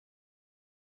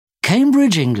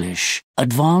Cambridge English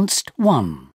Advanced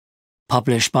 1,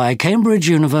 published by Cambridge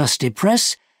University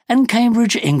Press and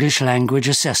Cambridge English Language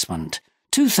Assessment,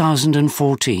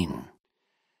 2014.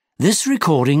 This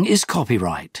recording is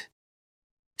copyright.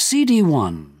 CD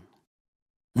 1.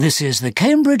 This is the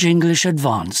Cambridge English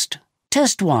Advanced,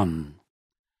 Test 1.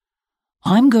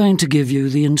 I'm going to give you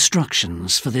the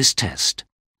instructions for this test.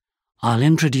 I'll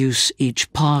introduce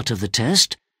each part of the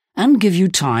test and give you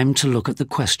time to look at the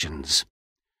questions.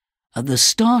 At the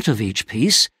start of each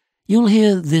piece, you'll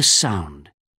hear this sound.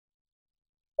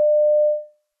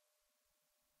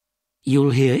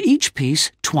 You'll hear each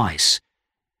piece twice.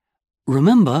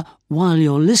 Remember, while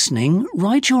you're listening,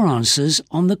 write your answers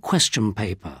on the question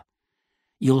paper.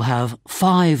 You'll have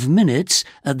 5 minutes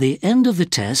at the end of the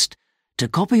test to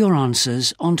copy your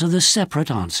answers onto the separate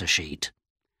answer sheet.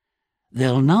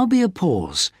 There'll now be a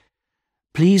pause.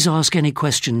 Please ask any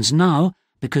questions now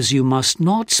because you must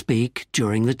not speak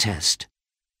during the test.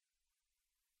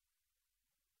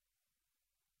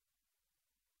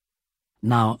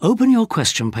 Now open your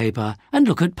question paper and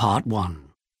look at part 1.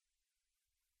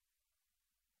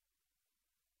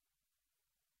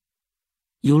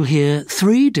 You'll hear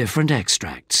 3 different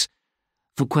extracts.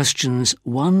 For questions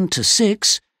 1 to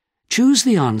 6, choose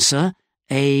the answer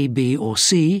A, B or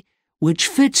C, which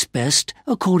fits best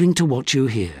according to what you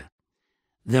hear.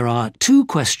 There are 2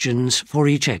 questions for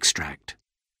each extract.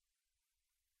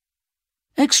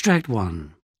 Extract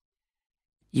 1.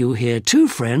 You hear 2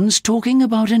 friends talking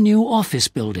about a new office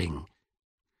building.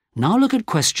 Now look at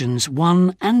questions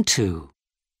 1 and 2.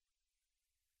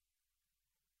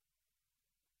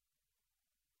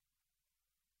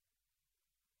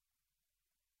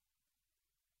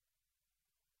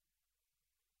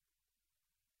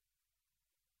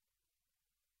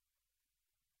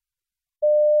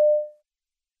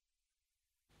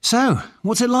 So,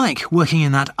 what's it like working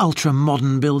in that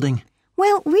ultra-modern building?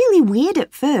 Well, really weird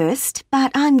at first,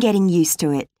 but I'm getting used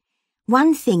to it.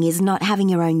 One thing is not having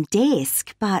your own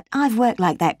desk, but I've worked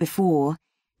like that before.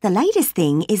 The latest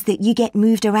thing is that you get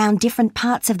moved around different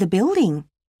parts of the building.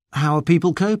 How are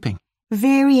people coping?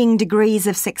 Varying degrees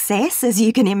of success, as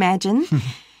you can imagine.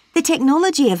 The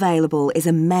technology available is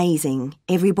amazing.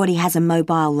 Everybody has a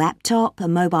mobile laptop, a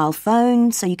mobile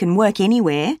phone, so you can work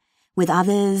anywhere. With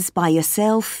others, by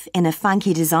yourself, in a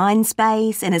funky design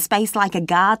space, in a space like a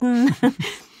garden.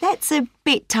 That's a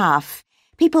bit tough.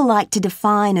 People like to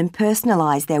define and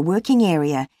personalise their working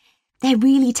area. They're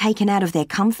really taken out of their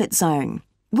comfort zone.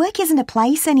 Work isn't a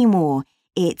place anymore.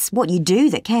 It's what you do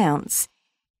that counts.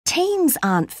 Teams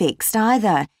aren't fixed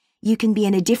either. You can be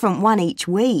in a different one each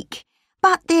week.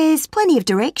 But there's plenty of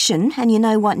direction and you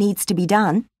know what needs to be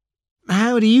done.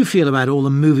 How do you feel about all the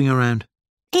moving around?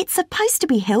 It's supposed to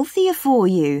be healthier for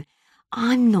you.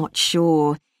 I'm not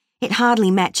sure. It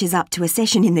hardly matches up to a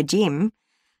session in the gym.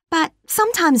 But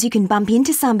sometimes you can bump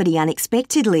into somebody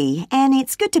unexpectedly, and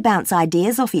it's good to bounce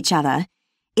ideas off each other.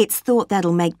 It's thought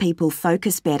that'll make people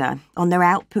focus better on their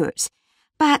output.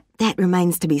 But that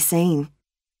remains to be seen.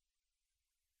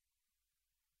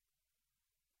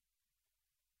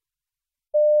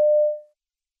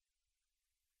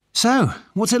 So,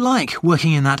 what's it like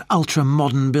working in that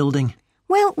ultra-modern building?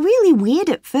 Well, really weird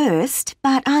at first,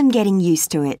 but I'm getting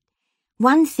used to it.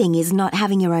 One thing is not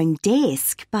having your own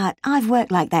desk, but I've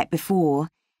worked like that before.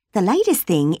 The latest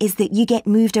thing is that you get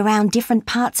moved around different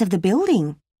parts of the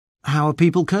building. How are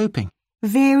people coping?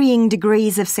 Varying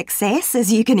degrees of success,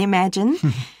 as you can imagine.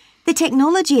 The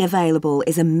technology available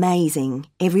is amazing.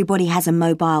 Everybody has a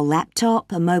mobile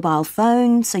laptop, a mobile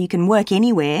phone, so you can work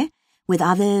anywhere. With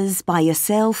others, by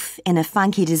yourself, in a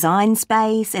funky design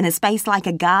space, in a space like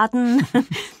a garden.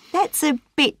 That's a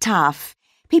bit tough.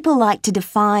 People like to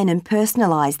define and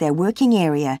personalise their working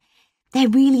area. They're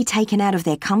really taken out of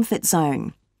their comfort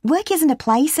zone. Work isn't a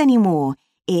place anymore.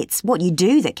 It's what you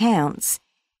do that counts.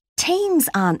 Teams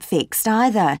aren't fixed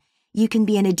either. You can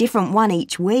be in a different one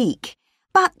each week.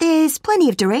 But there's plenty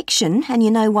of direction and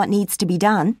you know what needs to be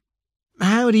done.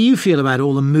 How do you feel about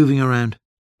all the moving around?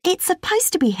 It's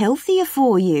supposed to be healthier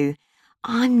for you.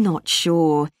 I'm not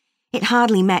sure. It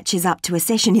hardly matches up to a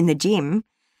session in the gym.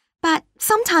 But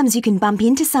sometimes you can bump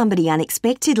into somebody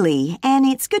unexpectedly, and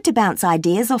it's good to bounce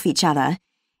ideas off each other.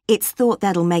 It's thought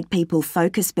that'll make people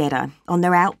focus better on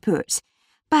their output.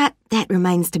 But that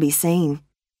remains to be seen.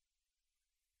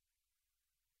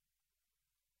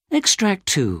 Extract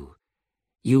 2.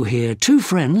 You hear 2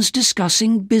 friends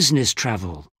discussing business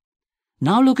travel.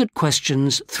 Now look at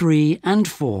questions 3 and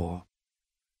 4.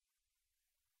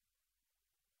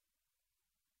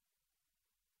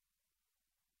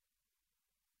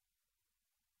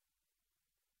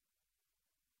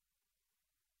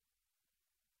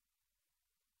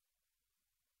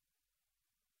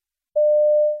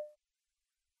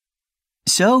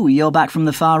 So, you're back from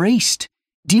the Far East.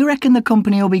 Do you reckon the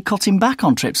company will be cutting back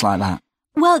on trips like that?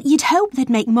 Well, you'd hope they'd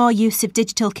make more use of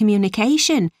digital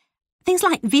communication. Things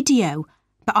like video.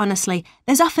 But honestly,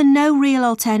 there's often no real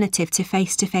alternative to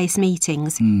face-to-face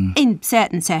meetings. In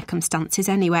certain circumstances,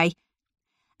 anyway.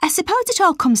 I suppose it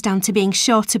all comes down to being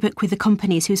sure to book with the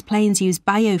companies whose planes use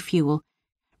biofuel.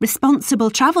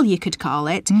 Responsible travel, you could call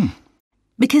it.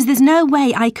 Because there's no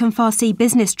way I can foresee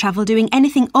business travel doing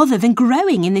anything other than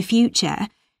growing in the future.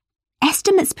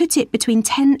 Estimates put it between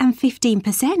 10 and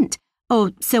 15%.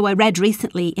 Or so I read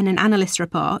recently in an analyst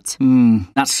report.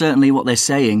 That's certainly what they're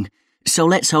saying. So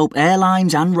let's hope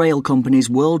airlines and rail companies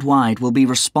worldwide will be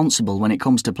responsible when it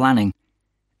comes to planning.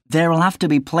 There'll have to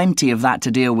be plenty of that to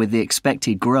deal with the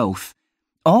expected growth.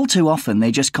 All too often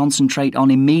they just concentrate on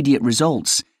immediate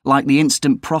results, like the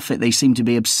instant profit they seem to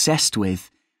be obsessed with.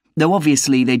 Though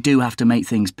obviously they do have to make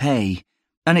things pay.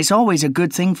 And it's always a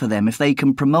good thing for them if they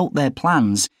can promote their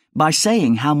plans by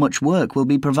saying how much work will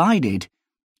be provided.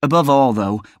 Above all,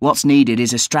 though, what's needed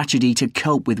is a strategy to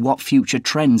cope with what future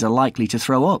trends are likely to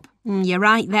throw up. You're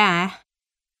right there.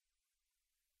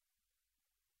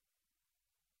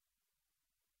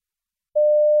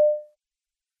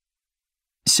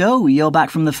 So, you're back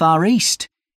from the Far East.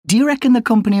 Do you reckon the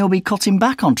company will be cutting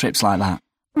back on trips like that?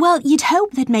 Well, you'd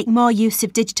hope they'd make more use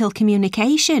of digital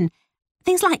communication.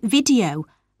 Things like video.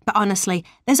 But honestly,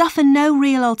 there's often no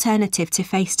real alternative to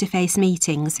face-to-face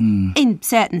meetings. In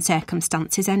certain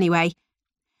circumstances, anyway.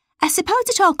 I suppose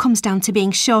it all comes down to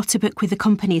being sure to book with the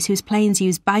companies whose planes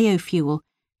use biofuel.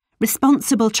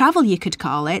 Responsible travel, you could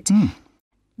call it.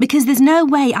 Because there's no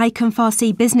way I can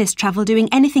foresee business travel doing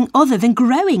anything other than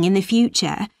growing in the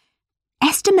future.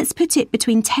 Estimates put it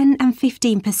between 10 and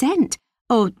 15%.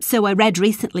 Or so I read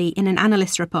recently in an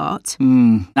analyst report.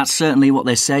 That's certainly what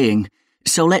they're saying.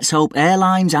 So let's hope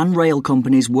airlines and rail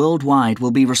companies worldwide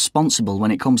will be responsible when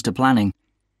it comes to planning.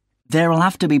 There'll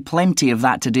have to be plenty of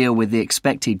that to deal with the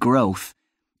expected growth.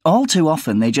 All too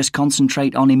often they just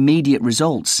concentrate on immediate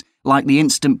results, like the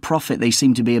instant profit they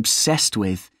seem to be obsessed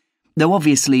with. Though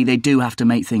obviously they do have to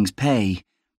make things pay.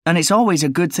 And it's always a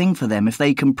good thing for them if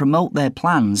they can promote their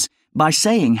plans by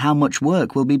saying how much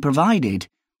work will be provided.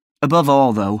 Above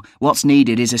all, though, what's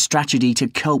needed is a strategy to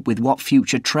cope with what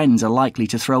future trends are likely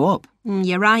to throw up.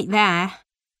 You're right there.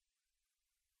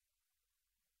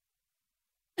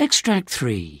 Extract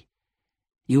 3.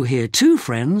 You hear two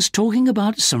friends talking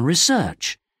about some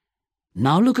research.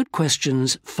 Now look at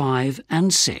questions 5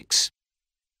 and 6.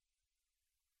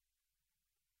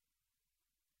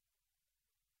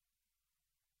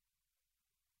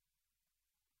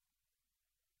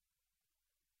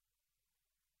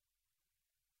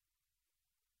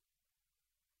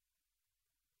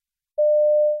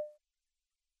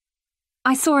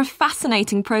 I saw a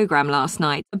fascinating programme last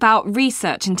night about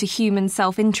research into human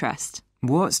self-interest.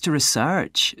 What's to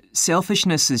research?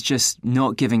 Selfishness is just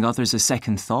not giving others a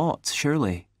second thought,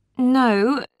 surely.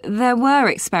 No, there were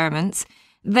experiments.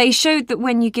 They showed that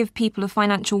when you give people a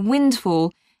financial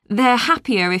windfall, they're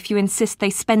happier if you insist they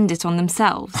spend it on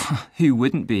themselves. Who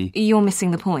wouldn't be? You're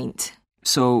missing the point.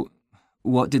 So,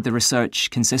 what did the research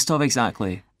consist of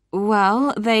exactly?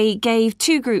 Well, they gave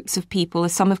two groups of people a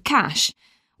sum of cash.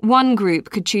 One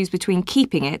group could choose between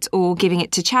keeping it or giving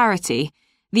it to charity.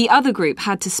 The other group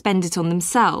had to spend it on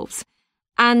themselves.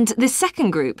 And the second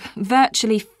group,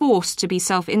 virtually forced to be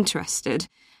self-interested,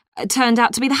 turned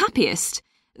out to be the happiest.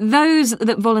 Those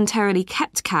that voluntarily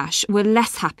kept cash were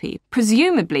less happy,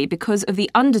 presumably because of the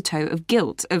undertow of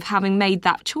guilt of having made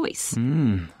that choice.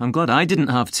 I'm glad I didn't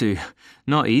have to.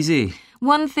 Not easy.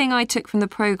 One thing I took from the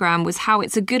programme was how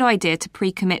it's a good idea to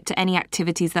pre-commit to any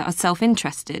activities that are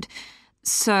self-interested.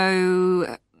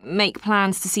 So, make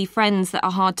plans to see friends that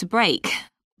are hard to break.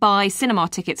 Buy cinema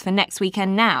tickets for next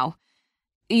weekend now.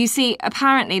 You see,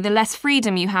 apparently the less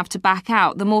freedom you have to back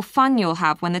out, the more fun you'll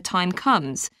have when the time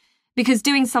comes. Because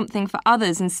doing something for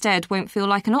others instead won't feel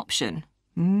like an option.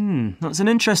 That's an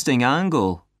interesting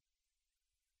angle.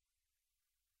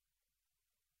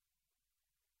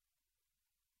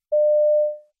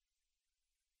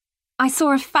 I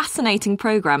saw a fascinating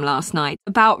programme last night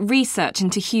about research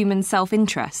into human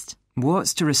self-interest.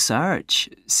 What's to research?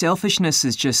 Selfishness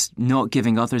is just not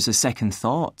giving others a second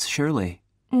thought, surely.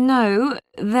 No,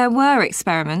 there were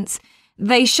experiments.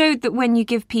 They showed that when you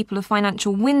give people a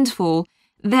financial windfall,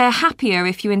 they're happier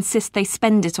if you insist they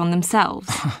spend it on themselves.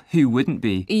 Who wouldn't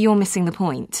be? You're missing the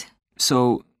point.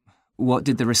 So, what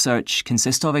did the research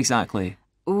consist of exactly?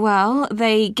 Well,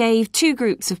 they gave two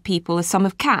groups of people a sum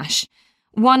of cash.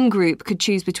 One group could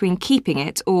choose between keeping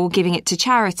it or giving it to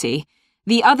charity.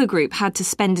 The other group had to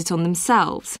spend it on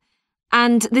themselves.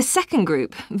 And this second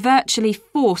group, virtually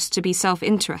forced to be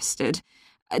self-interested,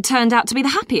 turned out to be the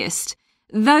happiest.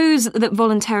 Those that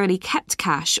voluntarily kept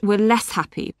cash were less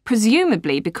happy,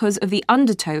 presumably because of the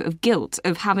undertow of guilt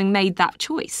of having made that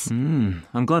choice.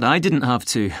 I'm glad I didn't have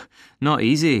to. Not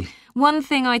easy. One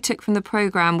thing I took from the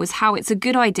programme was how it's a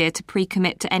good idea to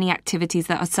pre-commit to any activities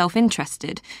that are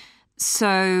self-interested.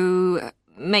 So,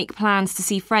 make plans to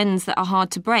see friends that are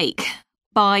hard to break.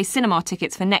 Buy cinema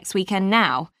tickets for next weekend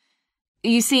now.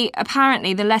 You see,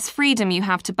 apparently the less freedom you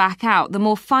have to back out, the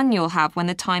more fun you'll have when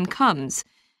the time comes.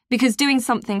 Because doing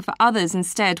something for others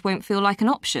instead won't feel like an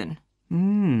option.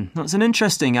 That's an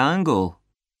interesting angle.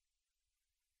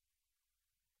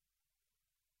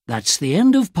 That's the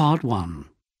end of part 1.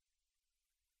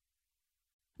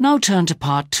 Now turn to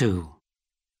part 2.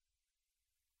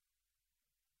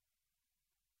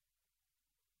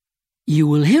 You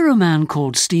will hear a man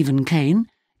called Stephen Kane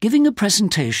giving a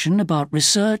presentation about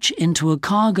research into a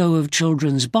cargo of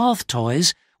children's bath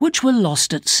toys which were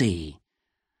lost at sea.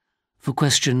 For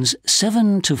questions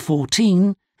 7 to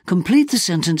 14, complete the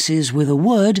sentences with a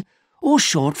word or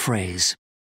short phrase.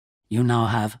 You now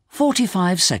have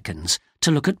 45 seconds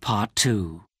to look at part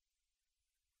 2.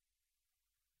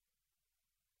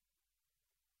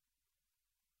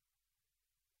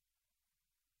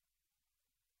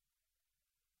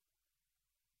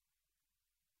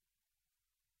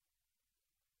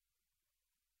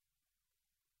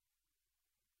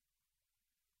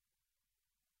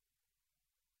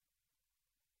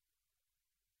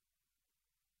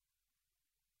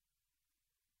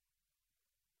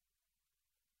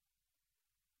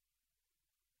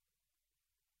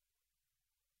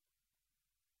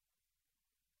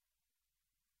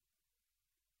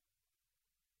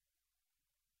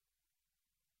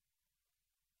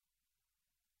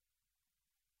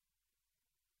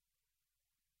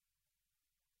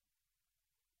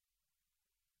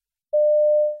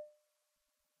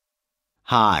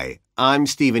 Hi, I'm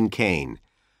Stephen Kane.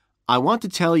 I want to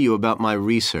tell you about my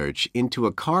research into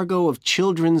a cargo of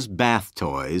children's bath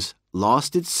toys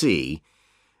lost at sea,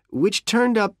 which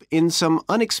turned up in some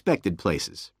unexpected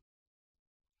places.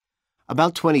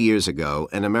 About 20 years ago,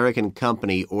 an American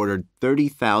company ordered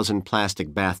 30,000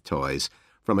 plastic bath toys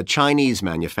from a Chinese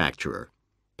manufacturer,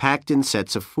 packed in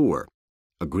sets of 4,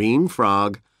 a green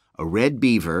frog, a red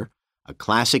beaver, a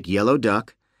classic yellow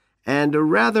duck, and a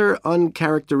rather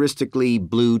uncharacteristically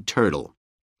blue turtle.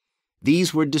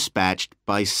 These were dispatched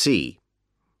by sea.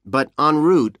 But en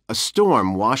route, a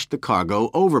storm washed the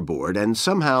cargo overboard, and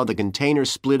somehow the container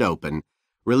split open,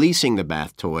 releasing the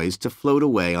bath toys to float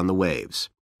away on the waves.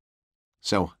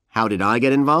 So, how did I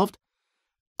get involved?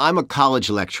 I'm a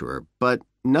college lecturer, but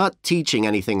not teaching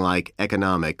anything like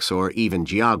economics or even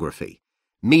geography.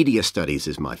 Media studies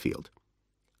is my field.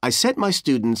 I set my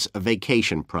students a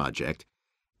vacation project,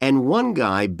 and one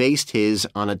guy based his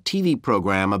on a TV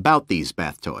program about these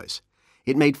bath toys.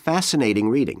 It made fascinating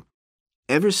reading.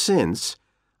 Ever since,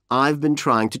 I've been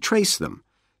trying to trace them,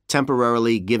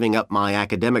 temporarily giving up my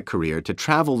academic career to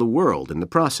travel the world in the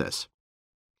process.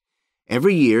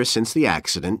 Every year since the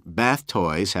accident, bath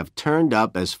toys have turned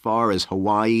up as far as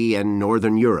Hawaii and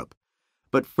Northern Europe,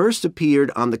 but first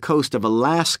appeared on the coast of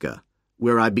Alaska,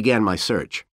 where I began my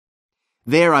search.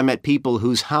 There I met people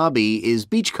whose hobby is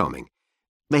beachcombing.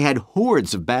 They had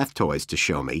hordes of bath toys to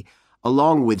show me,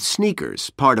 along with sneakers,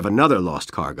 part of another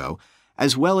lost cargo,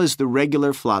 as well as the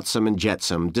regular flotsam and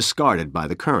jetsam discarded by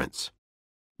the currents.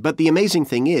 But the amazing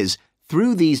thing is,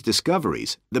 through these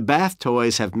discoveries, the bath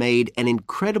toys have made an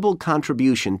incredible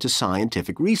contribution to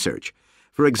scientific research.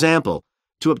 For example,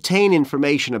 to obtain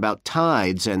information about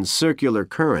tides and circular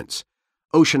currents,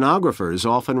 oceanographers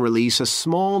often release a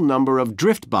small number of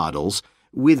drift bottles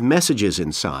with messages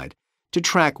inside to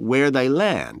track where they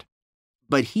land.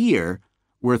 But here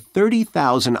were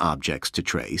 30,000 objects to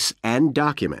trace and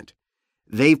document.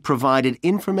 They've provided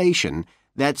information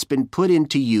that's been put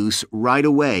into use right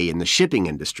away in the shipping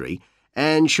industry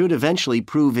and should eventually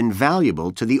prove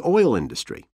invaluable to the oil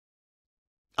industry.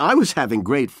 I was having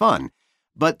great fun,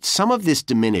 but some of this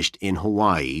diminished in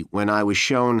Hawaii when I was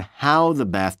shown how the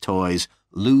bath toys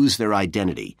lose their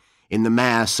identity in the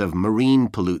mass of marine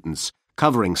pollutants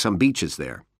covering some beaches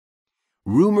there.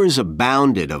 Rumors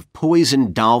abounded of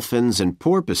poisoned dolphins and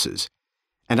porpoises,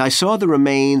 and I saw the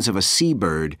remains of a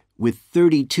seabird with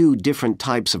 32 different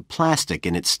types of plastic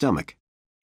in its stomach.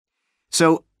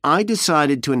 So I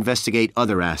decided to investigate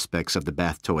other aspects of the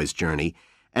bath toys journey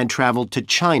and traveled to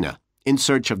China in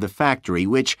search of the factory,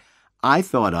 which I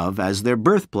thought of as their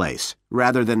birthplace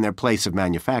rather than their place of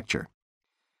manufacture.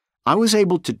 I was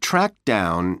able to track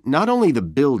down not only the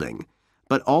building,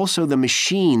 but also the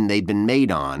machine they'd been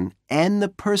made on and the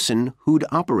person who'd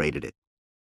operated it.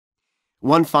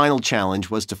 One final challenge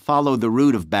was to follow the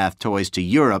route of bath toys to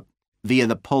Europe via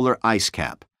the polar ice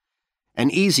cap.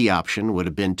 An easy option would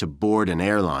have been to board an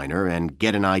airliner and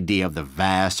get an idea of the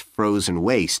vast frozen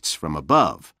wastes from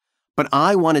above. But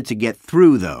I wanted to get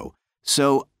through, though,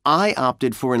 so I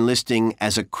opted for enlisting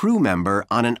as a crew member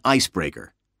on an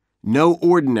icebreaker. No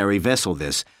ordinary vessel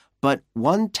this, but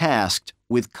one tasked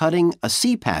with cutting a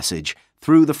sea passage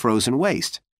through the frozen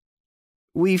waste.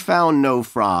 We found no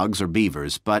frogs or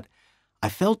beavers, but I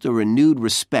felt a renewed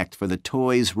respect for the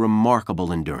toy's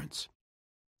remarkable endurance.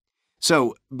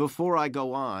 So, before I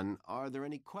go on, are there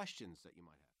any questions that you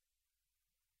might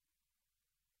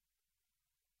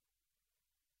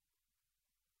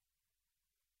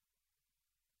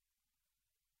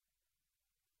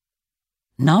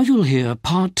have? Now you'll hear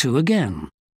part 2 again.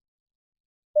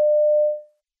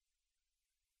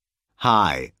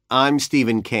 Hi, I'm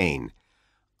Stephen Kane.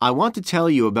 I want to tell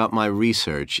you about my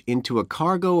research into a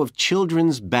cargo of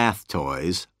children's bath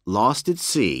toys lost at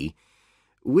sea,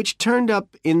 which turned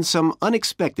up in some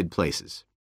unexpected places.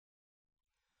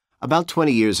 About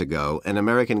 20 years ago, an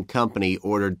American company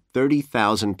ordered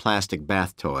 30,000 plastic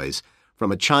bath toys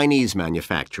from a Chinese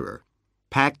manufacturer,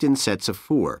 packed in sets of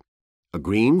 4, a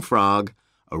green frog,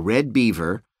 a red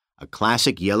beaver, a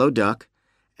classic yellow duck,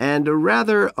 and a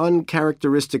rather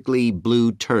uncharacteristically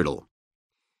blue turtle.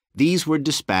 These were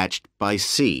dispatched by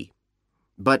sea.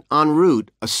 But en route,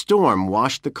 a storm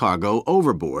washed the cargo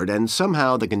overboard, and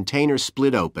somehow the container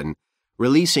split open,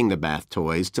 releasing the bath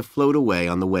toys to float away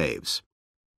on the waves.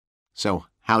 So,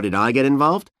 how did I get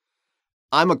involved?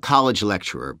 I'm a college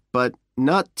lecturer, but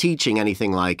not teaching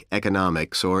anything like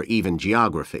economics or even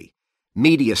geography.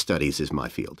 Media studies is my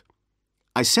field.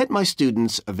 I sent my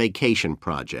students a vacation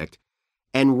project,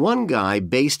 and one guy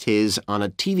based his on a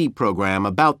TV program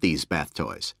about these bath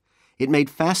toys. It made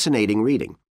fascinating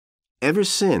reading. Ever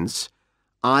since,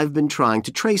 I've been trying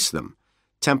to trace them,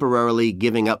 temporarily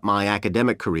giving up my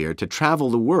academic career to travel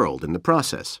the world in the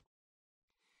process.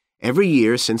 Every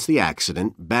year since the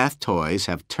accident, bath toys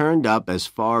have turned up as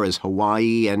far as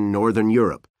Hawaii and Northern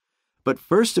Europe, but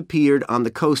first appeared on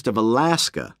the coast of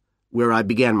Alaska, where I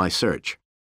began my search.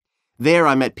 There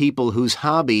I met people whose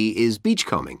hobby is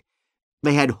beachcombing.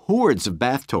 They had hordes of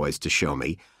bath toys to show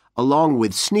me, along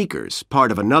with sneakers,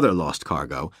 part of another lost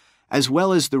cargo, as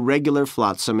well as the regular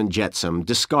flotsam and jetsam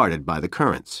discarded by the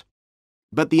currents.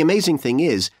 But the amazing thing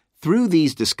is, through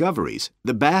these discoveries,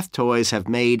 the bath toys have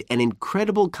made an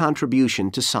incredible contribution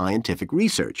to scientific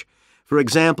research. For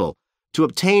example, to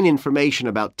obtain information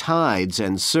about tides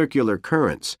and circular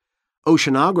currents,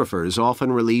 oceanographers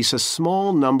often release a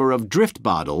small number of drift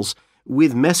bottles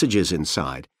with messages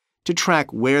inside to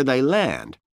track where they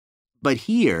land. But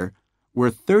here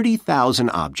were 30,000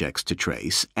 objects to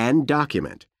trace and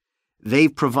document.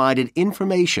 They've provided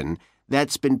information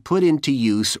that's been put into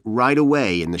use right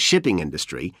away in the shipping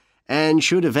industry and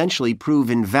should eventually prove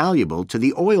invaluable to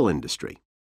the oil industry.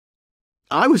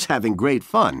 I was having great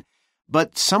fun,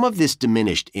 but some of this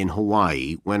diminished in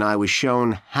Hawaii when I was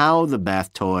shown how the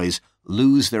bath toys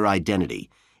lose their identity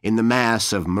in the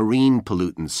mass of marine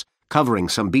pollutants covering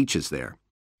some beaches there.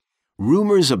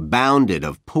 Rumors abounded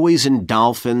of poisoned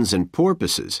dolphins and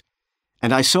porpoises,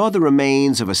 and I saw the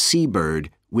remains of a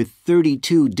seabird with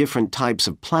 32 different types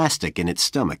of plastic in its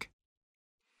stomach.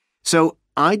 So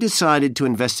I decided to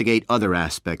investigate other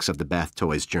aspects of the bath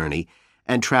toys journey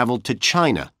and traveled to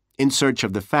China in search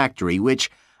of the factory,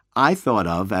 which I thought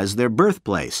of as their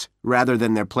birthplace rather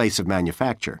than their place of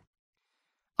manufacture.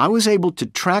 I was able to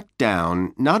track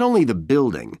down not only the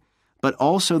building, but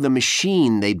also the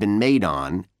machine they'd been made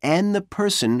on and the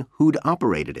person who'd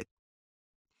operated it.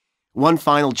 One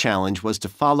final challenge was to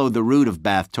follow the route of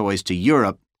bath toys to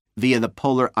Europe via the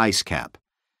polar ice cap.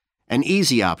 An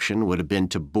easy option would have been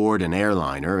to board an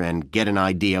airliner and get an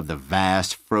idea of the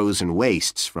vast frozen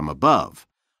wastes from above.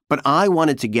 But I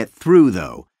wanted to get through,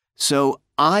 though, so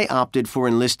I opted for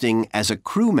enlisting as a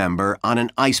crew member on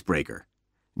an icebreaker.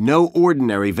 No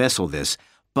ordinary vessel this,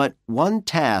 but one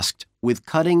tasked with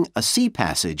cutting a sea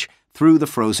passage through the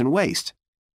frozen waste.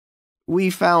 We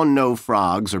found no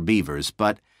frogs or beavers,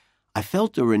 but I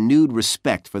felt a renewed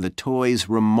respect for the toy's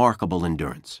remarkable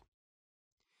endurance.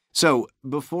 So,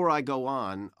 before I go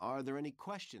on, are there any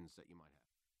questions that you might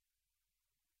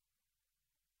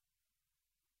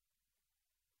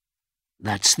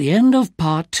have? That's the end of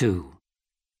part 2.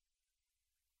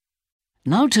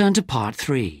 Now turn to part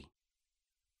 3.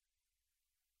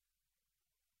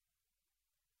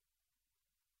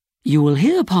 You will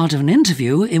hear part of an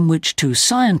interview in which 2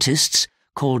 scientists,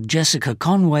 called Jessica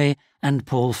Conway and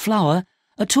Paul Flower,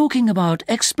 are talking about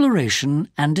exploration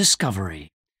and discovery.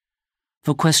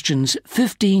 For questions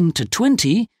 15 to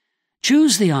 20,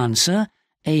 choose the answer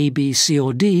A, B, C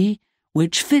or D,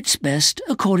 which fits best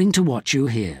according to what you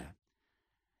hear.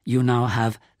 You now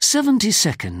have 70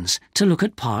 seconds to look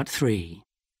at part 3.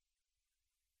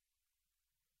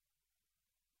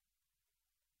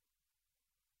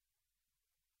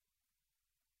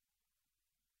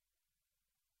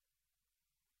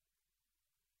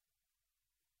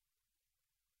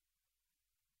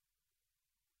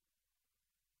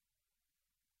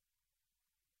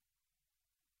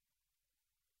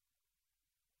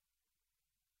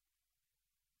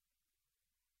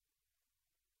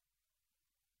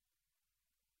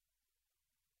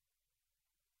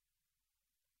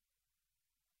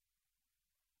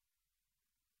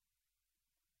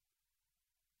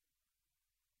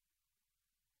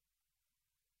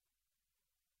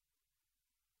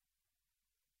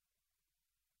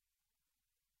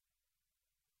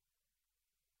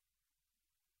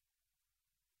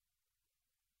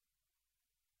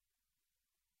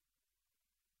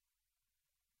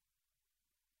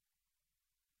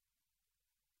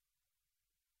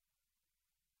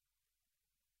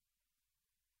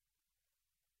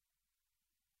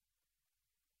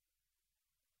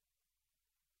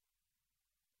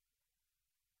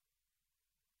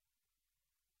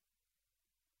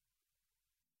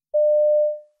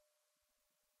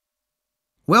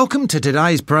 Welcome to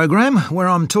today's program, where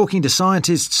I'm talking to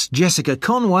scientists Jessica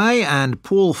Conway and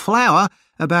Paul Flower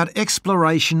about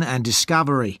exploration and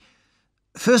discovery.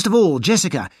 First of all,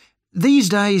 Jessica, these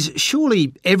days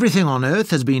surely everything on Earth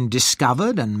has been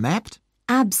discovered and mapped?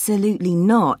 Absolutely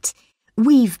not.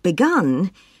 We've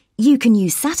begun. You can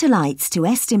use satellites to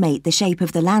estimate the shape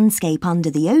of the landscape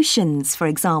under the oceans, for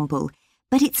example,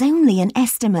 but it's only an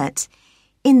estimate.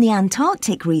 In the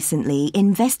Antarctic recently,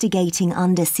 investigating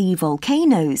undersea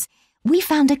volcanoes, we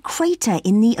found a crater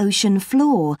in the ocean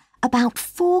floor about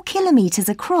 4 kilometres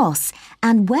across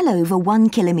and well over 1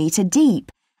 kilometre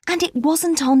deep, and it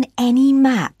wasn't on any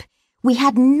map. We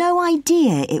had no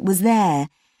idea it was there.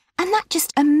 And that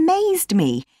just amazed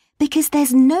me, because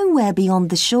there's nowhere beyond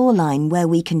the shoreline where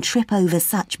we can trip over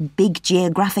such big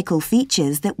geographical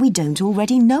features that we don't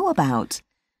already know about.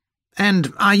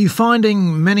 And are you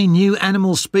finding many new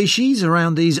animal species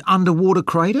around these underwater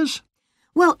craters?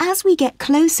 Well, as we get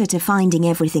closer to finding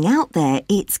everything out there,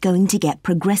 it's going to get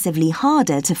progressively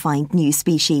harder to find new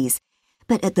species.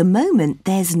 But at the moment,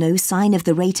 there's no sign of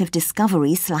the rate of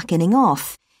discovery slackening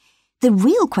off. The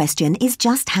real question is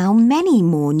just how many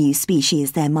more new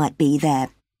species there might be there.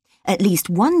 At least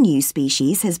one new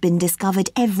species has been discovered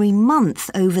every month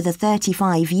over the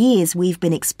 35 years we've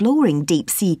been exploring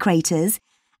deep-sea craters,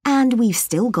 and we've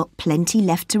still got plenty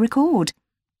left to record.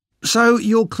 So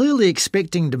you're clearly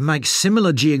expecting to make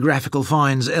similar geographical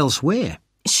finds elsewhere?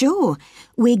 Sure.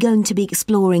 We're going to be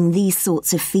exploring these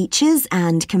sorts of features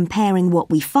and comparing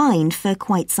what we find for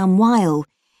quite some while.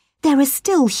 There are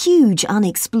still huge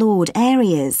unexplored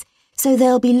areas, so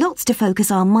there'll be lots to focus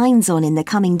our minds on in the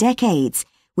coming decades,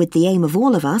 with the aim of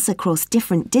all of us across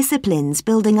different disciplines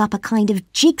building up a kind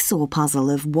of jigsaw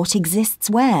puzzle of what exists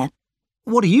where.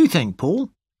 What do you think, Paul?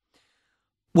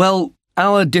 Well,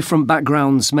 our different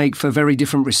backgrounds make for very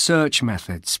different research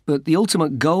methods, but the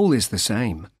ultimate goal is the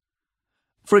same.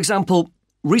 For example,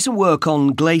 recent work on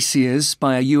glaciers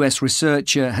by a US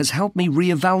researcher has helped me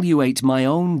re-evaluate my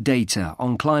own data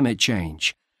on climate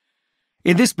change.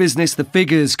 In this business, the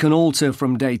figures can alter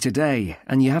from day to day,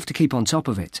 and you have to keep on top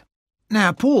of it.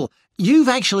 Now, Paul, you've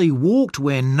actually walked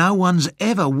where no one's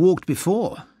ever walked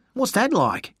before. What's that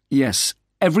like? Yes,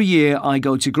 every year I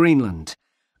go to Greenland,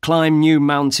 climb new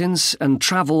mountains and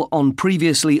travel on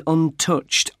previously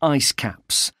untouched ice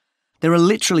caps. There are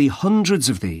literally hundreds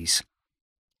of these.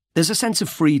 There's a sense of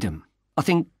freedom. I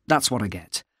think that's what I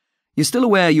get. You're still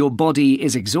aware your body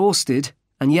is exhausted,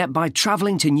 and yet by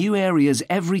travelling to new areas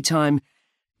every time,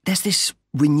 there's this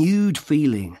renewed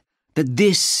feeling that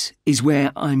this is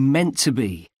where I'm meant to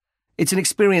be. It's an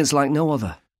experience like no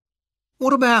other.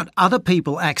 What about other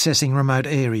people accessing remote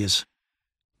areas?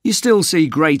 You still see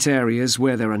great areas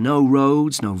where there are no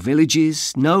roads, no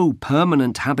villages, no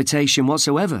permanent habitation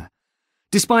whatsoever,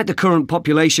 despite the current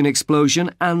population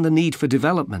explosion and the need for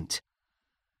development.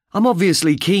 I'm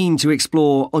obviously keen to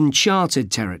explore uncharted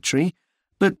territory,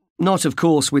 but not, of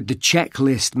course, with the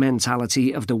checklist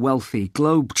mentality of the wealthy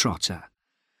globetrotter.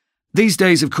 These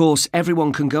days, of course,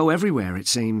 everyone can go everywhere, it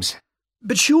seems.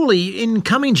 But surely, in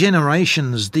coming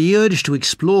generations, the urge to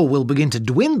explore will begin to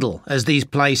dwindle as these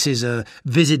places are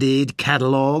visited,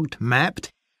 catalogued, mapped.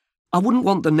 I wouldn't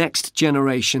want the next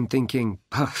generation thinking,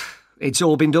 it's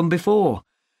all been done before.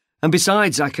 And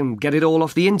besides, I can get it all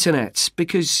off the internet,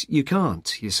 because you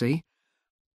can't, you see.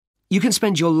 You can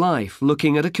spend your life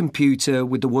looking at a computer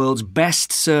with the world's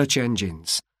best search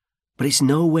engines, but it's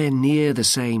nowhere near the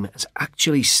same as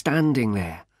actually standing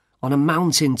there on a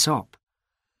mountain top.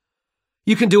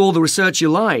 You can do all the research you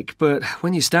like, but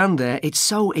when you stand there, it's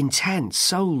so intense,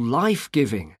 so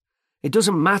life-giving. It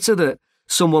doesn't matter that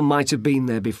someone might have been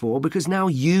there before, because now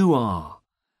you are.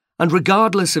 And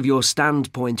regardless of your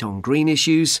standpoint on green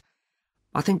issues,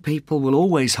 I think people will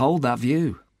always hold that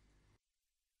view.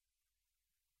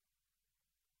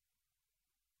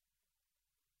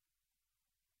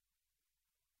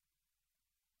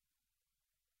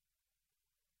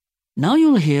 Now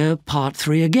you'll hear part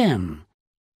 3 again.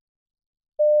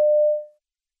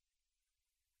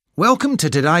 Welcome to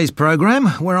today's program,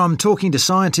 where I'm talking to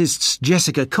scientists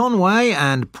Jessica Conway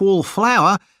and Paul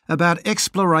Flower about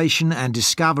exploration and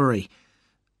discovery.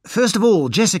 First of all,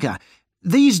 Jessica,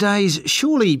 these days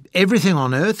surely everything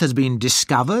on Earth has been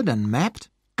discovered and mapped?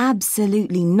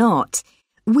 Absolutely not.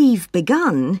 We've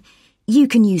begun. You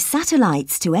can use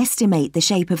satellites to estimate the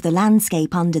shape of the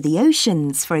landscape under the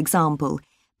oceans, for example,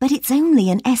 but it's only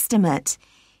an estimate.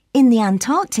 In the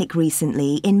Antarctic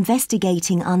recently,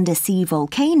 investigating undersea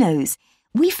volcanoes,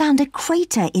 we found a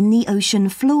crater in the ocean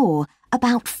floor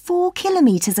about 4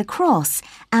 kilometres across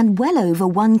and well over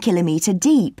 1 kilometre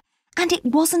deep, and it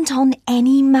wasn't on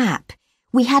any map.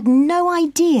 We had no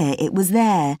idea it was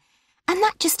there. And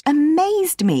that just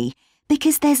amazed me,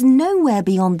 because there's nowhere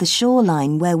beyond the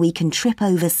shoreline where we can trip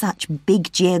over such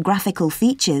big geographical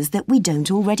features that we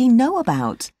don't already know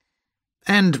about.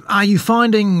 And are you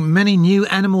finding many new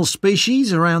animal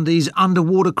species around these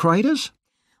underwater craters?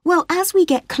 Well, as we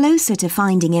get closer to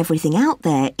finding everything out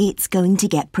there, it's going to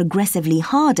get progressively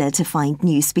harder to find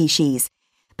new species.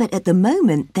 But at the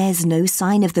moment, there's no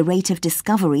sign of the rate of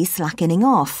discovery slackening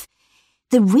off.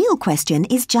 The real question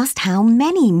is just how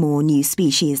many more new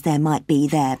species there might be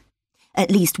there. At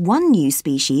least one new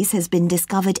species has been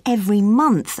discovered every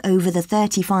month over the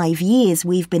 35 years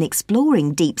we've been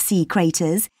exploring deep-sea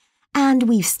craters, and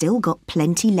we've still got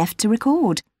plenty left to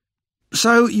record.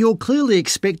 So you're clearly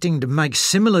expecting to make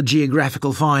similar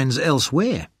geographical finds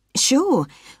elsewhere? Sure.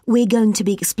 We're going to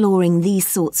be exploring these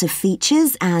sorts of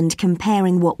features and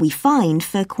comparing what we find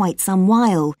for quite some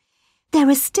while. There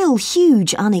are still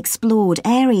huge unexplored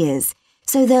areas,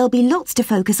 so there'll be lots to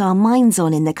focus our minds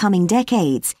on in the coming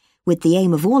decades, with the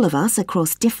aim of all of us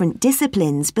across different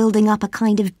disciplines building up a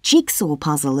kind of jigsaw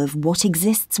puzzle of what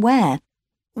exists where.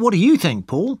 What do you think,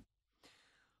 Paul?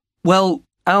 Well,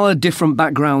 our different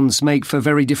backgrounds make for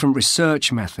very different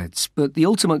research methods, but the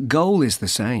ultimate goal is the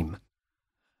same.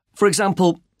 For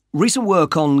example, recent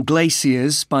work on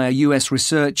glaciers by a US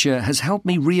researcher has helped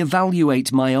me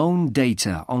re-evaluate my own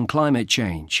data on climate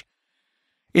change.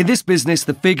 In this business,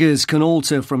 the figures can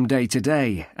alter from day to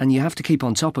day, and you have to keep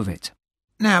on top of it.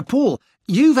 Now, Paul,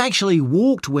 you've actually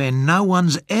walked where no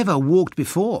one's ever walked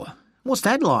before. What's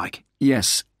that like?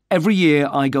 Yes, every year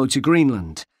I go to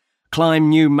Greenland, climb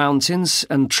new mountains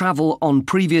and travel on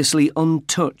previously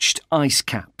untouched ice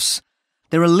caps.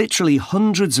 There are literally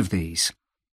hundreds of these.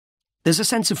 There's a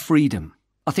sense of freedom.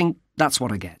 I think that's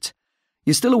what I get.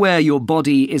 You're still aware your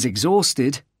body is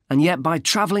exhausted, and yet by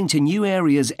travelling to new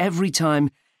areas every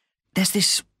time, there's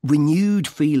this renewed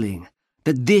feeling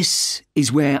that this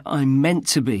is where I'm meant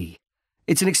to be.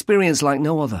 It's an experience like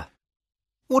no other.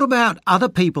 What about other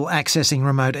people accessing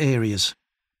remote areas?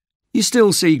 You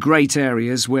still see great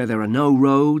areas where there are no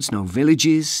roads, no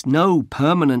villages, no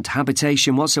permanent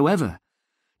habitation whatsoever,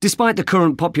 despite the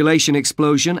current population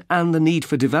explosion and the need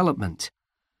for development.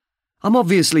 I'm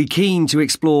obviously keen to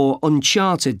explore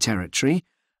uncharted territory,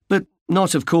 but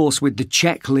not, of course, with the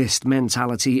checklist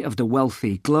mentality of the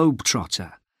wealthy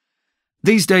globetrotter.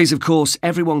 These days, of course,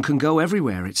 everyone can go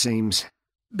everywhere, it seems.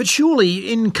 But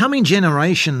surely, in coming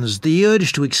generations, the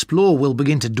urge to explore will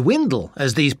begin to dwindle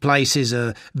as these places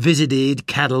are visited,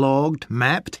 catalogued,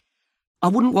 mapped. I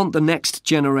wouldn't want the next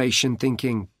generation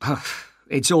thinking,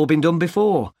 it's all been done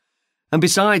before. And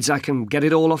besides, I can get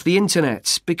it all off the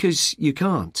internet, because you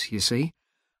can't, you see.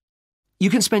 You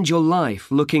can spend your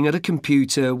life looking at a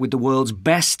computer with the world's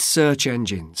best search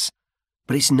engines,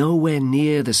 but it's nowhere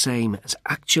near the same as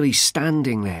actually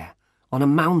standing there on a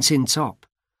mountain top.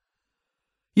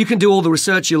 You can do all the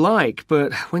research you like,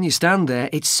 but when you stand there,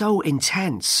 it's so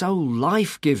intense, so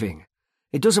life-giving.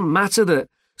 It doesn't matter that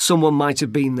someone might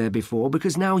have been there before,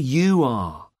 because now you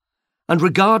are. And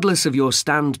regardless of your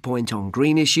standpoint on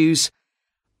green issues,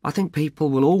 I think people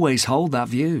will always hold that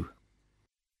view.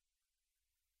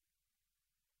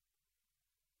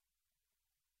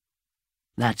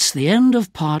 That's the end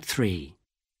of part 3.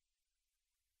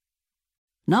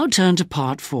 Now turn to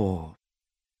Part 4.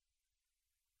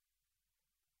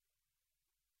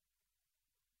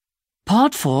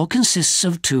 Part 4 consists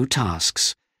of 2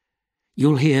 tasks.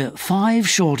 You'll hear 5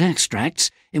 short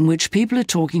extracts in which people are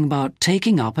talking about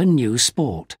taking up a new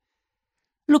sport.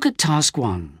 Look at Task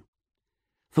 1.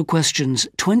 For questions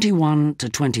 21 to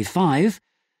 25,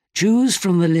 choose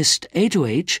from the list A to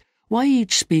H why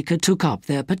each speaker took up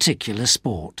their particular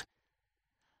sport.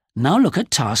 Now look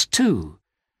at Task 2.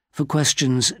 For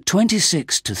questions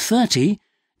 26 to 30,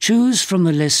 choose from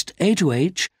the list A to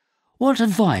H what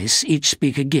advice each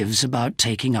speaker gives about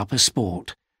taking up a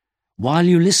sport. While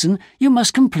you listen, you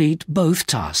must complete both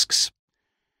tasks.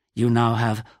 You now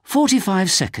have 45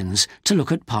 seconds to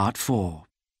look at Part 4.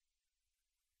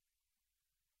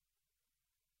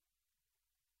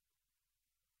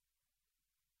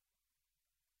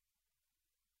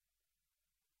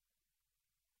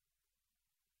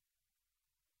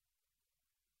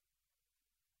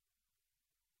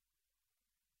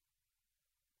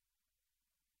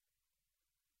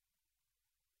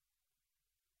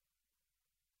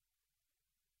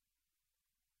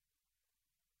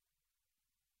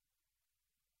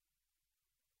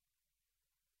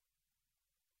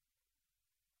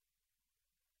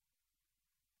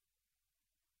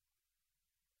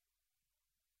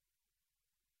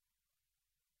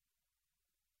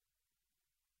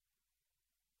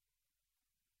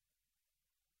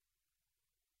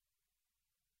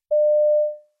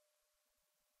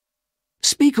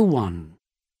 Speaker 1.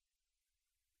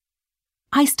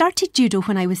 I started judo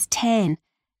when I was 10.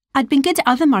 I'd been good at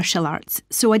other martial arts,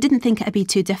 so I didn't think it'd be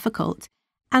too difficult.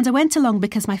 And I went along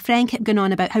because my friend kept going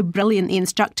on about how brilliant the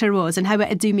instructor was and how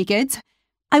it'd do me good.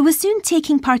 I was soon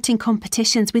taking part in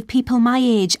competitions with people my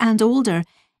age and older,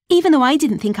 even though I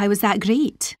didn't think I was that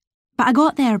great. But I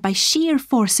got there by sheer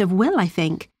force of will, I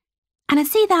think. And I'd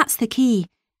say that's the key,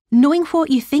 knowing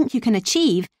what you think you can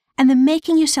achieve and then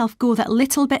making yourself go that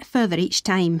little bit further each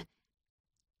time.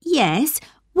 Yes,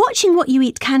 watching what you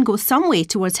eat can go some way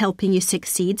towards helping you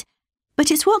succeed, but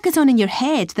it's what goes on in your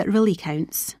head that really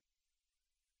counts.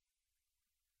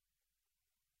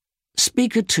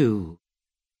 Speaker 2.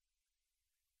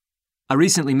 I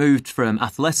recently moved from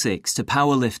athletics to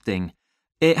powerlifting.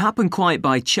 It happened quite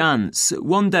by chance.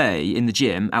 One day in the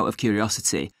gym, out of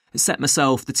curiosity, I set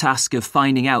myself the task of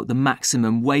finding out the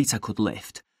maximum weight I could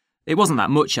lift. It wasn't that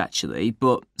much actually,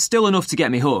 but still enough to get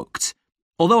me hooked.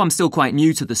 Although I'm still quite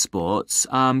new to the sport,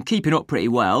 I'm keeping up pretty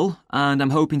well, and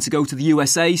I'm hoping to go to the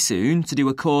USA soon to do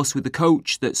a course with the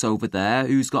coach that's over there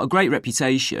who's got a great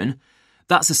reputation.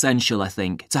 That's essential, I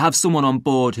think, to have someone on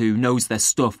board who knows their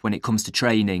stuff when it comes to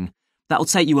training. That'll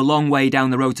take you a long way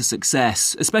down the road to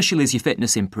success, especially as your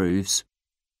fitness improves.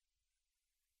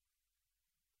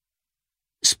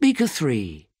 Speaker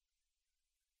 3.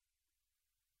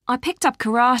 I picked up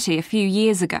karate a few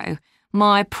years ago,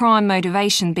 my prime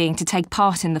motivation being to take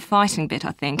part in the fighting bit,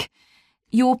 I think.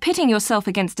 You're pitting yourself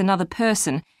against another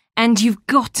person, and you've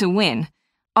got to win.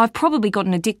 I've probably got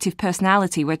an addictive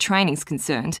personality where training's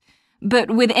concerned,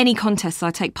 but with any contests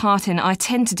I take part in, I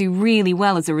tend to do really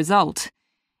well as a result.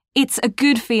 It's a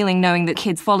good feeling knowing that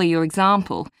kids follow your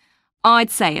example.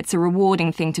 I'd say it's a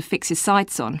rewarding thing to fix your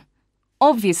sights on.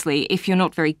 Obviously, if you're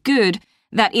not very good,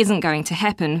 that isn't going to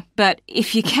happen, but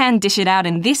if you can dish it out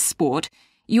in this sport,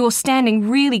 your standing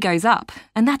really goes up,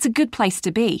 and that's a good place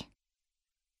to be.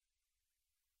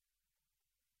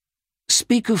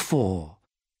 Speaker 4.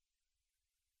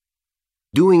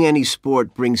 Doing any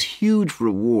sport brings huge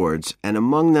rewards, and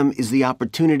among them is the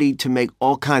opportunity to make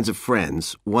all kinds of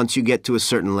friends once you get to a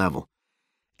certain level.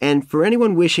 And for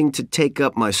anyone wishing to take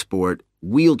up my sport,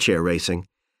 wheelchair racing,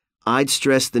 I'd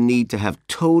stress the need to have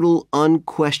total,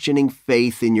 unquestioning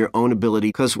faith in your own ability,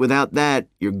 because without that,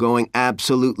 you're going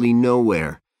absolutely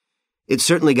nowhere. It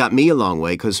certainly got me a long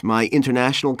way, because my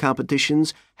international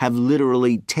competitions have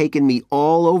literally taken me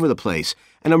all over the place,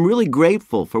 and I'm really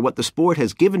grateful for what the sport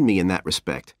has given me in that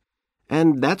respect.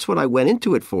 And that's what I went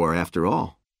into it for, after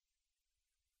all.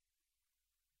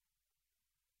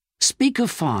 Speaker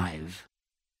 5.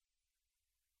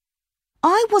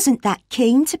 I wasn't that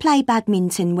keen to play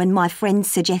badminton when my friends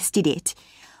suggested it,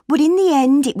 but in the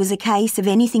end it was a case of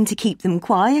anything to keep them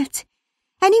quiet.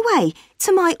 Anyway,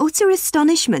 to my utter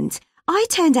astonishment, I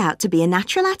turned out to be a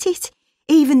natural at it,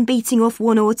 even beating off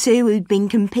 1 or 2 who'd been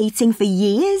competing for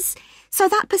years. So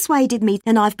that persuaded me,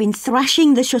 and I've been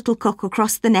thrashing the shuttlecock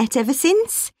across the net ever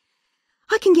since.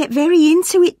 I can get very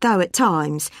into it though at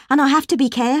times, and I have to be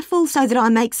careful so that I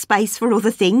make space for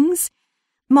other things.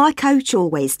 My coach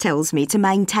always tells me to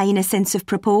maintain a sense of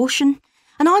proportion,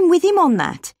 and I'm with him on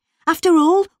that. After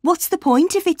all, what's the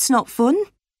point if it's not fun?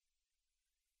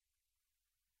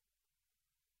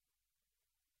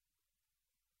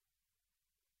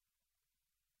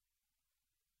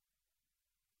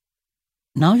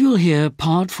 Now you'll hear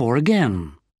part 4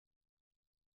 again.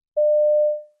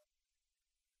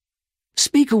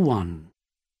 Speaker 1.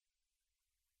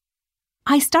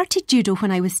 I started judo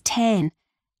when I was 10.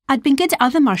 I'd been good at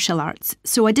other martial arts,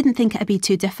 so I didn't think it'd be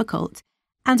too difficult.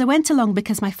 And I went along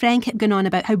because my friend kept going on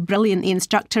about how brilliant the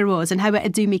instructor was and how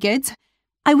it'd do me good.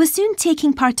 I was soon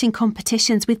taking part in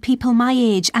competitions with people my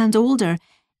age and older,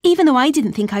 even though I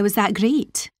didn't think I was that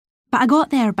great. But I got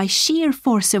there by sheer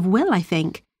force of will, I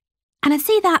think. And I'd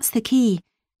say that's the key,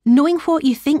 knowing what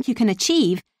you think you can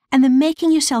achieve and then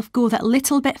making yourself go that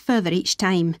little bit further each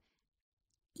time.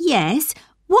 Yes,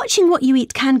 watching what you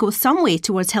eat can go some way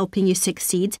towards helping you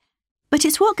succeed, but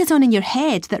it's what goes on in your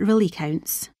head that really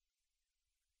counts.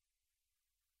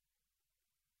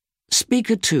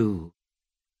 Speaker 2.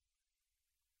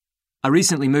 I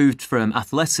recently moved from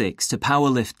athletics to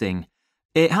powerlifting.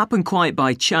 It happened quite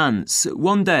by chance.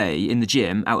 One day in the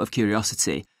gym, out of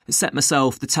curiosity, I set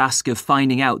myself the task of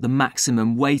finding out the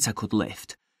maximum weight I could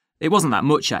lift. It wasn't that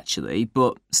much actually,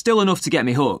 but still enough to get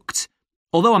me hooked.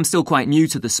 Although I'm still quite new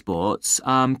to the sport,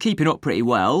 I'm keeping up pretty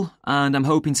well, and I'm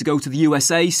hoping to go to the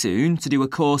USA soon to do a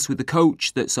course with the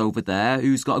coach that's over there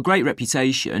who's got a great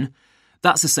reputation.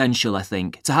 That's essential, I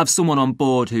think, to have someone on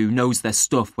board who knows their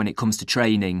stuff when it comes to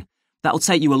training. That'll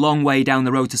take you a long way down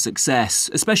the road to success,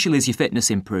 especially as your fitness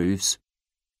improves.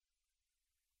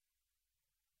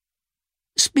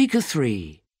 Speaker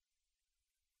 3.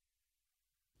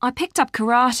 I picked up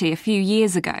karate a few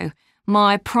years ago,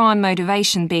 my prime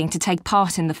motivation being to take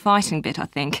part in the fighting bit, I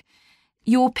think.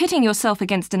 You're pitting yourself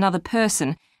against another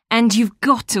person, and you've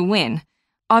got to win.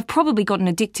 I've probably got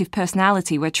an addictive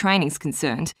personality where training's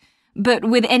concerned, but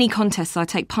with any contests I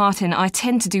take part in, I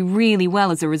tend to do really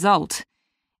well as a result.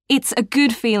 It's a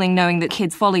good feeling knowing that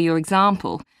kids follow your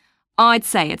example. I'd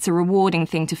say it's a rewarding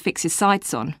thing to fix your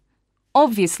sights on.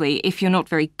 Obviously, if you're not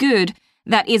very good,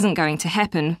 that isn't going to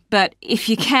happen, but if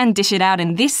you can dish it out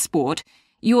in this sport,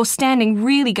 your standing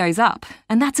really goes up,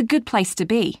 and that's a good place to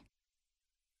be.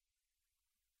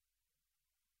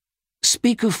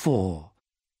 Speaker 4.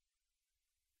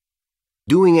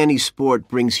 Doing any sport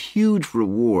brings huge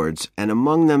rewards, and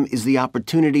among them is the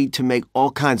opportunity to make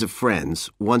all kinds of friends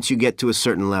once you get to a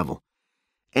certain level.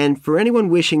 And for anyone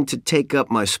wishing to take up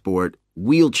my sport,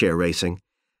 wheelchair racing,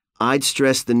 I'd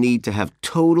stress the need to have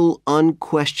total,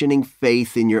 unquestioning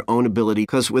faith in your own ability,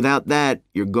 because without that,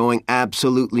 you're going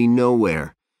absolutely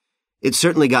nowhere. It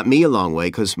certainly got me a long way,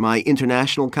 because my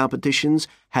international competitions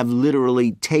have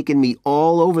literally taken me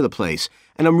all over the place,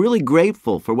 and I'm really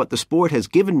grateful for what the sport has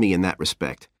given me in that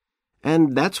respect.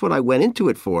 And that's what I went into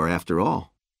it for, after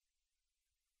all.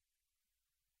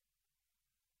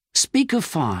 Speaker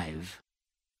 5.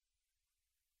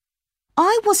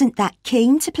 I wasn't that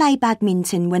keen to play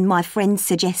badminton when my friends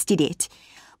suggested it,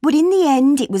 but in the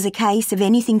end it was a case of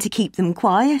anything to keep them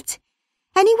quiet.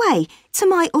 Anyway, to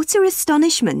my utter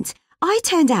astonishment, I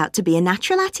turned out to be a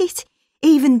natural at it,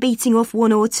 even beating off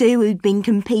one or two who'd been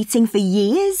competing for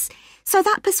years. So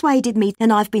that persuaded me,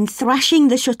 and I've been thrashing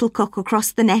the shuttlecock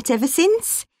across the net ever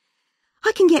since.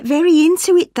 I can get very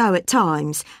into it though at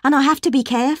times, and I have to be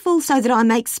careful so that I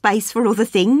make space for other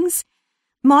things.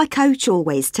 My coach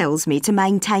always tells me to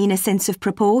maintain a sense of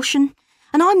proportion,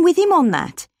 and I'm with him on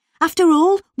that. After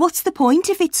all, what's the point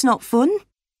if it's not fun?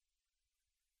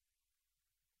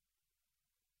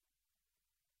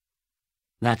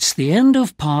 That's the end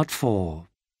of part 4.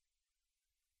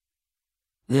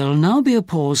 There'll now be a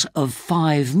pause of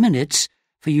 5 minutes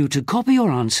for you to copy your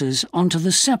answers onto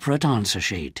the separate answer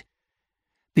sheet.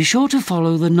 Be sure to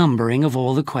follow the numbering of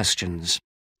all the questions.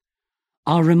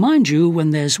 I'll remind you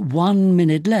when there's 1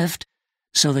 minute left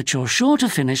so that you're sure to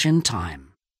finish in time.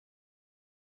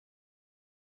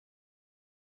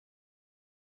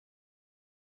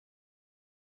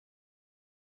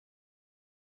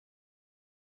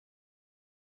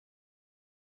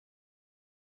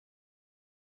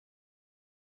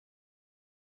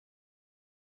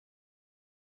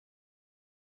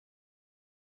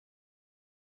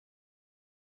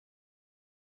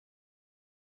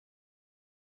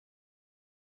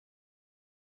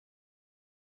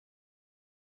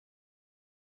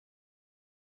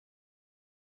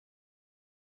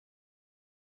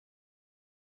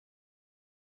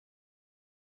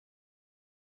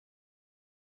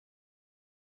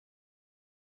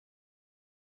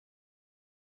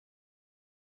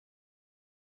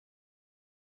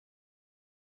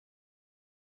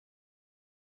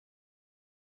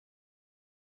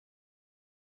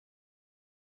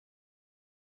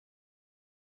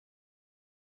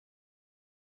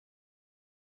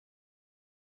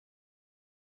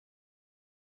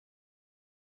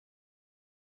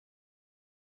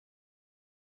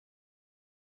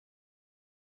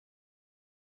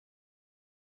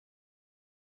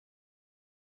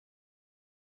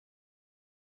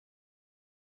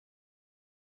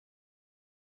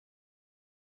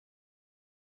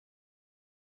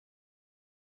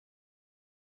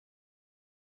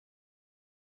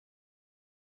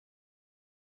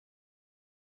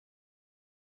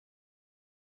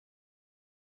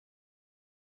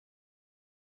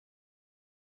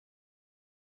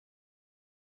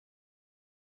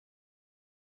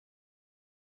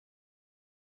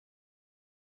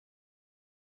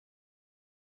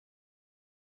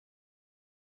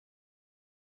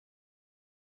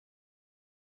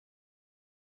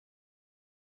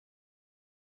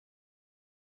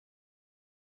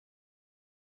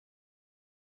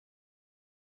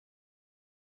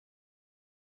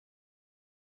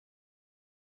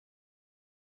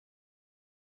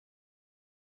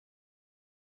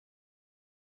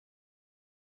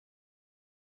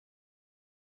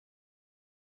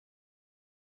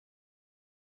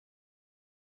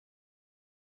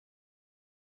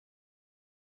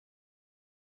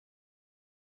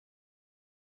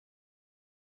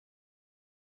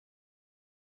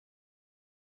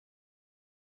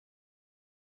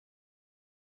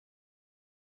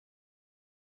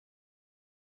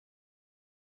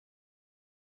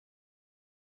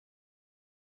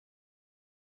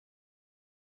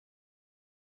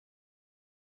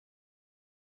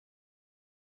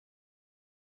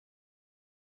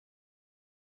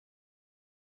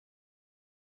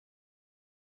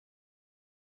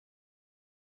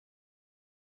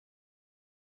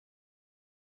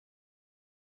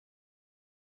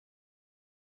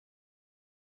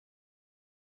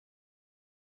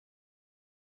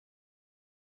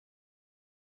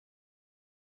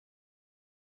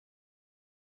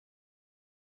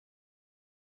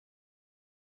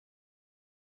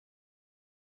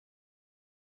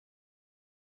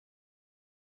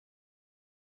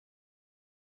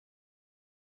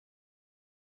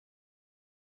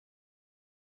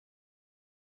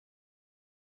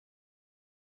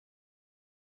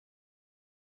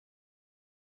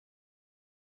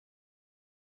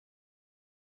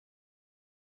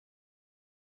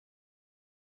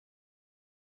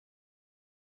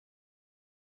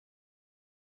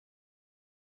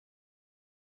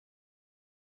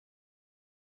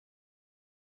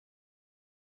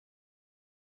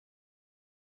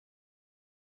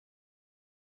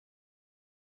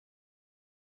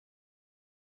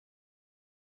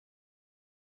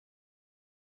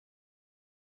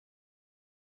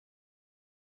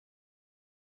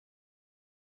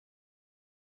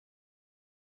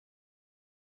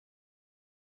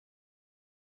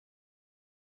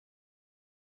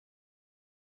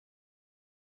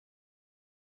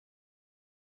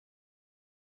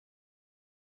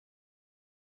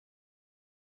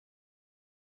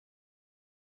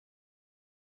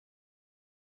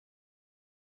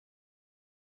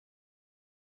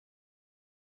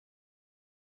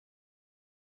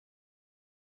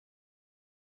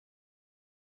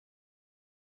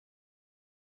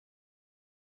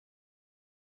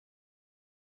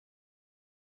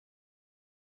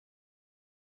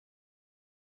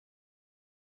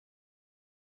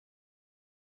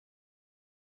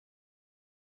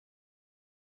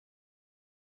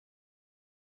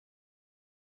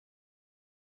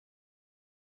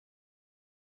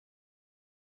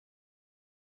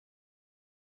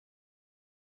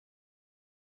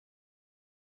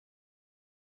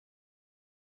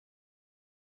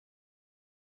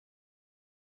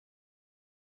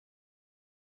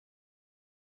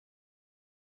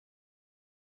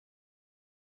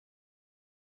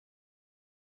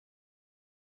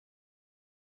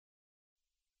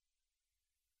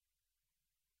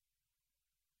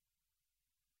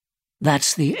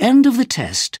 That's the end of the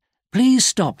test. Please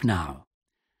stop now.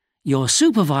 Your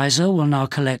supervisor will now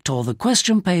collect all the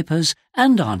question papers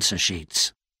and answer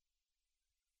sheets.